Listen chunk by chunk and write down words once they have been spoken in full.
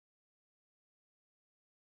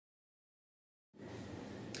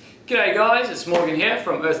G'day guys, it's Morgan here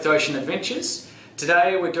from Earth to Ocean Adventures.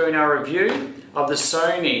 Today we're doing our review of the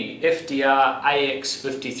Sony FDR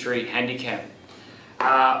AX53 Handycam.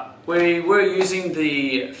 We were using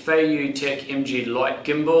the Feiyu Tech MG Lite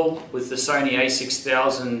gimbal with the Sony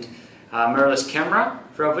A6000 mirrorless camera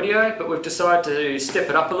for our video, but we've decided to step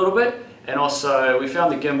it up a little bit, and also we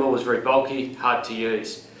found the gimbal was very bulky, hard to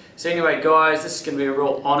use. So anyway guys, this is going to be a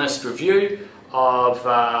real honest review of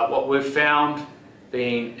what we've found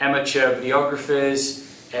being amateur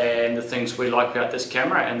videographers and the things we like about this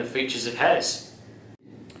camera and the features it has.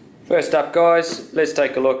 First up guys, let's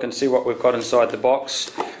take a look and see what we've got inside the box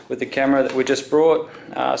with the camera that we just brought.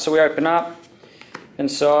 So we open up,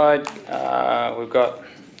 inside we've got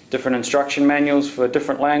different instruction manuals for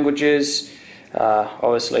different languages.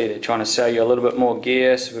 Obviously they're trying to sell you a little bit more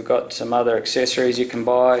gear, so we've got some other accessories you can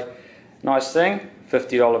buy. Nice thing,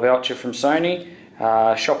 $50 voucher from Sony,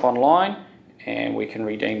 shop online, and we can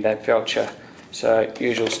redeem that voucher. So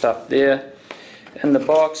usual stuff there. In the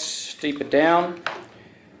box, deeper down,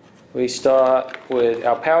 we start with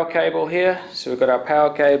our power cable here. So we've got our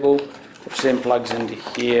power cable, which then plugs into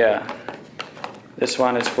here. This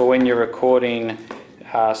one is for when you're recording,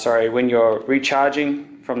 when you're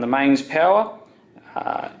recharging from the mains power.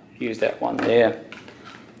 Use that one there.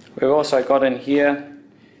 We've also got in here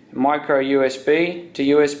micro USB to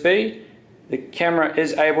USB. The camera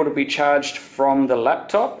is able to be charged from the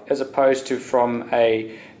laptop as opposed to from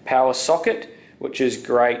a power socket, which is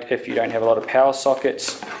great if you don't have a lot of power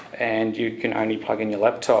sockets and you can only plug in your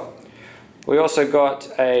laptop. We also got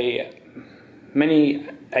a mini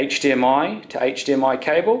HDMI to HDMI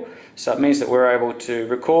cable, so it means that we're able to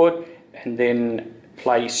record and then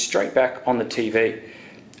play straight back on the TV.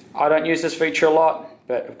 I don't use this feature a lot,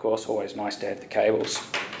 but of course always nice to have the cables.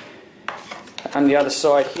 On the other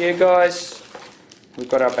side here guys, we've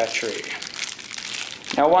got our battery.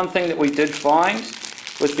 Now one thing that we did find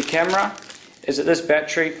with the camera is that this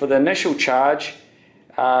battery for the initial charge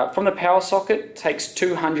from the power socket takes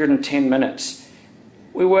 210 minutes.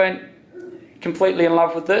 We weren't completely in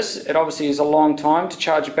love with this. It obviously is a long time to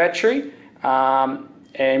charge a battery,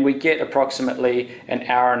 and we get approximately an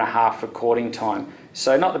hour and a half recording time.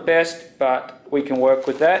 So not the best, but we can work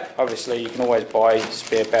with that. Obviously you can always buy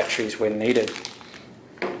spare batteries when needed.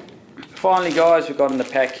 Finally guys, we've got in the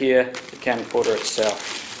pack here the camcorder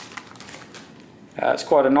itself. It's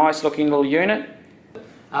quite a nice looking little unit.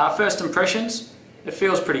 First impressions, it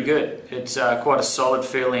feels pretty good. It's quite a solid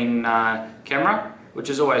feeling camera, which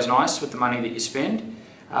is always nice with the money that you spend.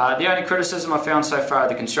 The only criticism I found so far of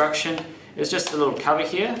the construction is just the little cover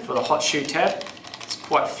here for the hot shoe tab. It's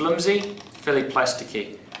quite flimsy, fairly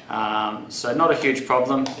plasticky. So not a huge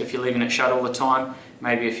problem if you're leaving it shut all the time.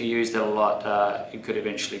 Maybe if you used it a lot it could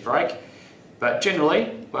eventually break. But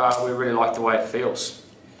generally we really like the way it feels.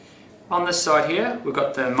 On this side here we've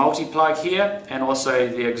got the multi-plug here and also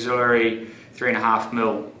the auxiliary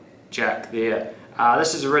 3.5mm jack there.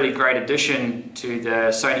 This is a really great addition to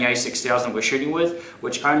the Sony A6000 we're shooting with,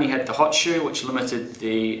 which only had the hot shoe, which limited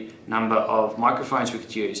the number of microphones we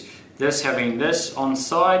could use. Having this on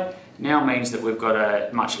side now means that we've got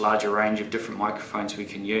a much larger range of different microphones we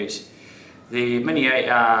can use. The mini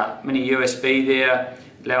USB there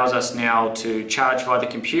allows us now to charge via the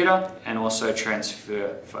computer and also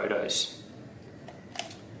transfer photos.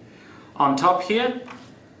 On top here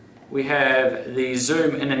we have the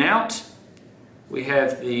zoom in and out, we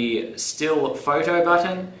have the still photo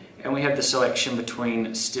button, and we have the selection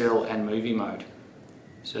between still and movie mode.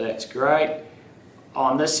 So that's great.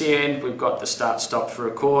 On this end we've got the start stop for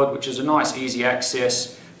record, which is a nice easy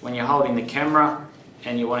access when you're holding the camera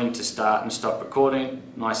and you're wanting to start and stop recording,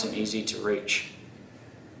 nice and easy to reach.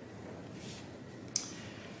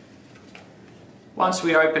 Once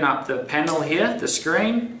we open up the panel here, the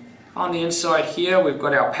screen, on the inside here we've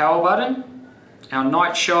got our power button, our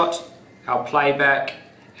night shot, our playback,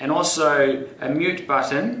 and also a mute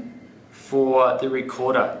button for the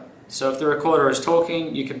recorder. So if the recorder is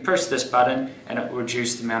talking, you can press this button and it will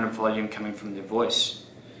reduce the amount of volume coming from their voice.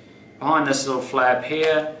 Behind this little flap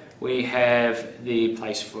here we have the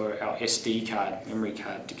place for our SD card, memory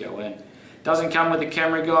card, to go in. Doesn't come with the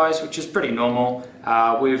camera guys, which is pretty normal.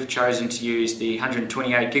 We've chosen to use the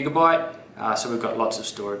 128GB, so we've got lots of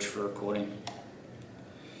storage for recording.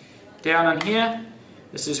 Down on here,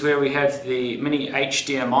 this is where we have the mini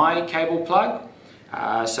HDMI cable plug.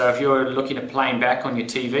 So if you're looking at playing back on your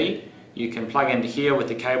TV, you can plug into here with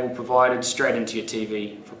the cable provided straight into your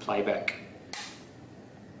TV for playback.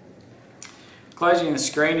 Closing the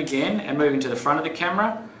screen again and moving to the front of the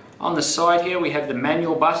camera. On the side here we have the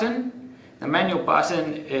manual button. The manual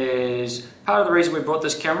button is part of the reason we brought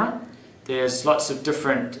this camera. there's lots of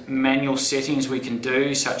different manual settings we can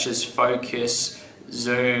do, such as focus,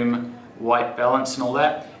 zoom, white balance and all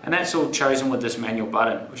that, and that's all chosen with this manual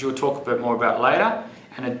button, which we'll talk a bit more about later,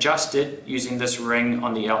 and adjusted using this ring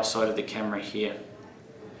on the outside of the camera here.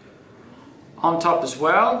 On top as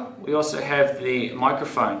well, we also have the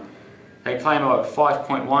microphone. They claim a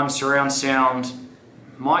 5.1 surround sound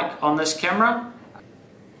mic on this camera.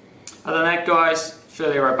 Other than that, guys,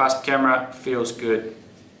 fairly robust camera, feels good.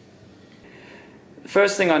 The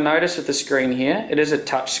first thing I noticed with the screen here, it is a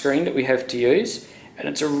touch screen that we have to use, and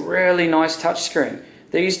it's a really nice touch screen.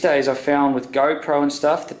 These days I found with GoPro and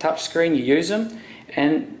stuff, the touch screen, you use them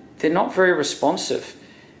and they're not very responsive.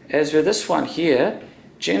 As with this one here,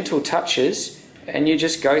 gentle touches and you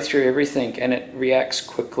just go through everything and it reacts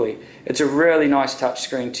quickly. It's a really nice touch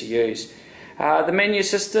screen to use. The menu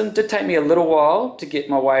system did take me a little while to get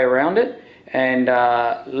my way around it and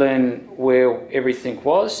learn where everything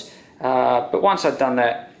was, but once I'd done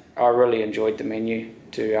that, I really enjoyed the menu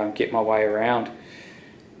to get my way around.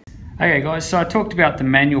 Okay guys, so I talked about the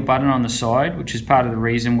manual button on the side, which is part of the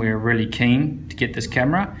reason we were really keen to get this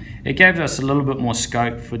camera. It gave us a little bit more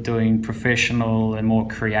scope for doing professional and more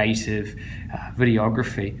creative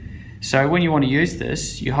videography. So when you want to use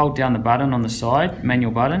this, you hold down the button on the side,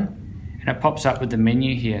 manual button, and it pops up with the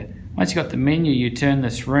menu here. Once you've got the menu, you turn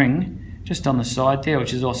this ring just on the side there,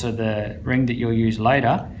 which is also the ring that you'll use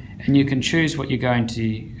later, and you can choose what you're going to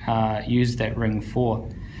use that ring for.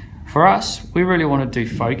 For us, we really want to do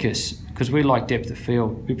focus because we like depth of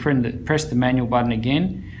field. We press the manual button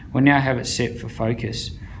again, we now have it set for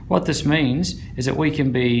focus. What this means is that we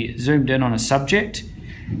can be zoomed in on a subject,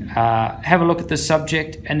 have a look at the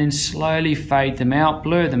subject, and then slowly fade them out,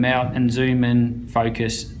 blur them out, and zoom in,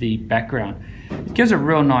 focus the background. It gives a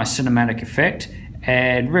real nice cinematic effect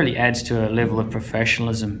and really adds to a level of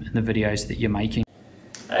professionalism in the videos that you're making.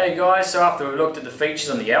 Hey guys, so after we've looked at the features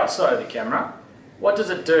on the outside of the camera, what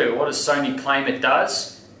does it do? What does Sony claim it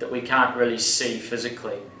does that we can't really see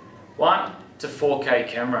physically? One, it's a 4K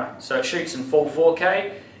camera, so it shoots in full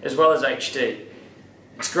 4K as well as HD.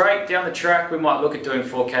 It's great, down the track we might look at doing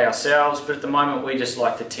 4K ourselves, but at the moment we just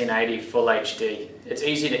like the 1080 full HD. It's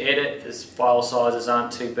easy to edit, the file sizes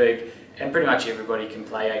aren't too big, and pretty much everybody can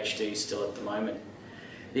play HD still at the moment.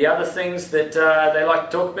 The other things that they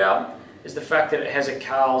like to talk about is the fact that it has a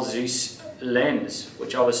Carl Zeiss lens,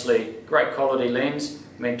 which obviously great quality lens,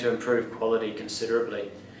 meant to improve quality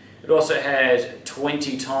considerably. It also has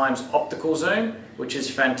 20 times optical zoom, which is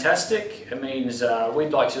fantastic. It means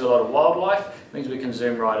we'd like to do a lot of wildlife. It means we can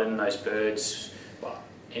zoom right in those birds, well,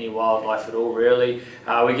 any wildlife at all really.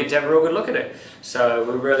 We get to have a real good look at it, so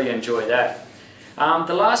we really enjoy that.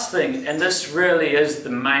 The last thing, and this really is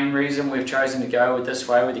the main reason we've chosen to go with this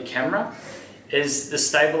way with the camera, is the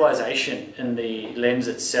stabilization in the lens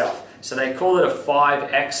itself. So they call it a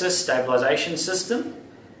 5-axis stabilization system.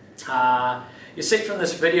 You see from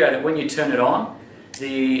this video that when you turn it on,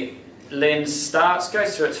 the lens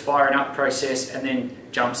goes through its firing up process and then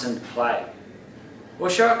jumps into play. We'll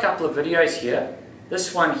show a couple of videos here.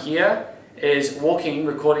 This one here is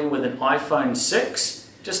recording with an iPhone 6,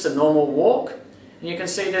 just a normal walk. And you can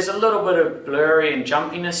see there's a little bit of blurry and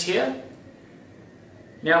jumpiness here.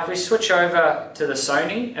 Now if we switch over to the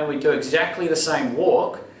Sony and we do exactly the same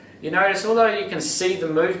walk, you notice although you can see the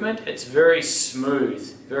movement, it's very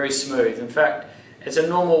smooth, very smooth. In fact, it's a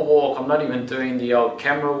normal walk. I'm not even doing the old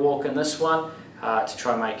camera walk in this one to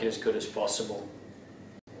try and make it as good as possible.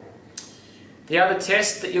 The other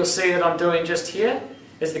test that you'll see that I'm doing just here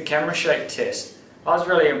is the camera shake test. I was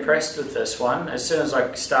really impressed with this one. As soon as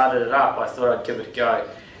I started it up, I thought I'd give it a go.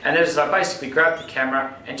 And as I basically grabbed the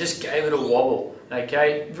camera and just gave it a wobble.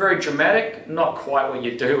 Okay, very dramatic, not quite what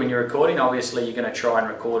you do when you're recording. Obviously you're going to try and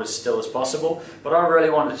record as still as possible, but I really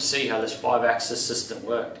wanted to see how this 5-axis system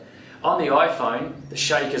worked. On the iPhone, the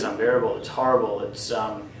shake is unbearable, it's horrible, it's,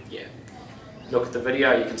 yeah, look at the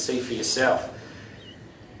video, you can see for yourself.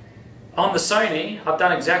 On the Sony, I've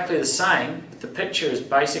done exactly the same, but the picture is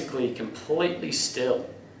basically completely still,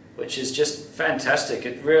 which is just fantastic,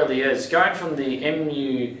 it really is. Going from the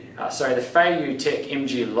Feiyu Tech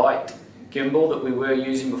MG Lite gimbal that we were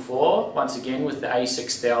using before, once again with the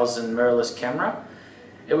A6000 mirrorless camera.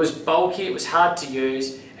 It was bulky, it was hard to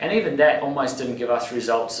use, and even that almost didn't give us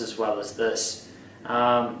results as well as this.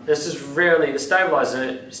 This is really, the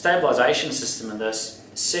stabilization system in this,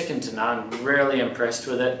 second to none, really impressed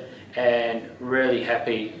with it and really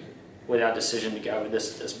happy with our decision to go with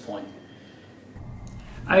this at this point.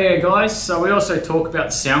 Hey guys, so we also talk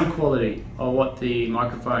about sound quality or what the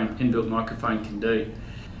inbuilt microphone can do.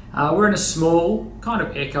 We're in a small, kind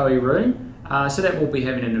of echoey room, so that will be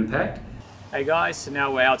having an impact. Hey guys, so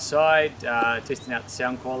now we're outside testing out the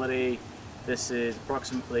sound quality. This is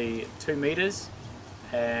approximately 2 meters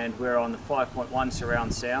and we're on the 5.1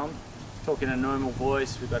 surround sound. Talking a normal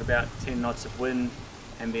voice, we've got about 10 knots of wind,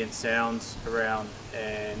 ambient sounds around,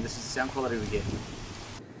 and this is the sound quality we get.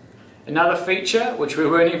 Another feature which we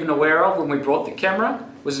weren't even aware of when we brought the camera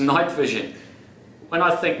was night vision. When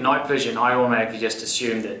I think night vision, I automatically just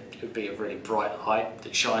assume that it would be a really bright light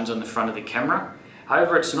that shines on the front of the camera.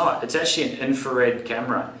 However, it's not. It's actually an infrared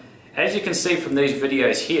camera. As you can see from these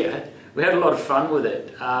videos here, we had a lot of fun with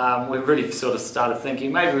it. We really sort of started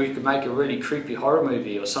thinking maybe we could make a really creepy horror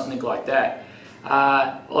movie or something like that.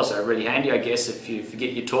 Also really handy, I guess, if you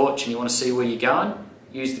forget your torch and you want to see where you're going,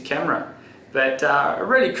 use the camera. But a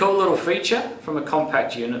really cool little feature from a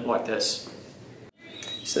compact unit like this.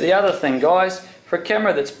 So the other thing, guys, for a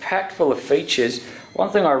camera that's packed full of features,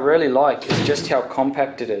 one thing I really like is just how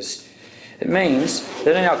compact it is. It means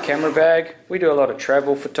that in our camera bag, we do a lot of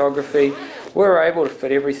travel photography, we're able to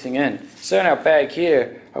fit everything in. So in our bag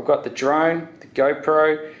here, I've got the drone, the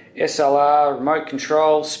GoPro, SLR, remote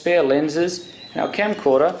control, spare lenses, and our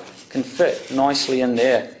camcorder can fit nicely in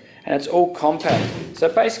there. And it's all compact, so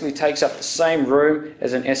it basically takes up the same room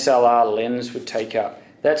as an SLR lens would take up.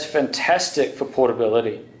 That's fantastic for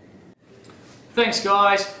portability. Thanks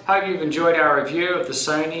guys, hope you've enjoyed our review of the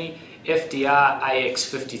Sony FDR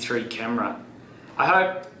AX53 camera. I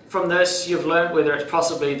hope from this you've learned whether it's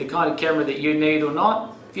possibly the kind of camera that you need or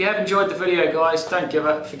not. If you have enjoyed the video guys, don't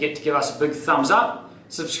forget to give us a big thumbs up,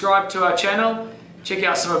 subscribe to our channel, check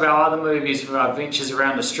out some of our other movies from our adventures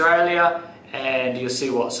around Australia, and you'll see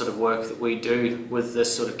what sort of work that we do with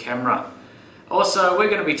this sort of camera. Also, we're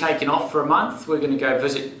going to be taking off for a month. We're going to go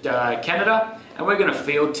visit Canada, and we're going to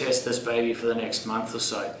field test this baby for the next month or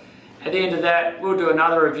so. At the end of that, we'll do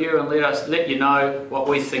another review and let you know what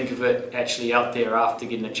we think of it actually out there after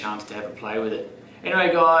getting a chance to have a play with it.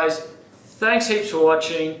 Anyway guys, thanks heaps for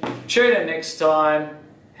watching. Tune in next time.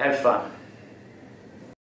 Have fun.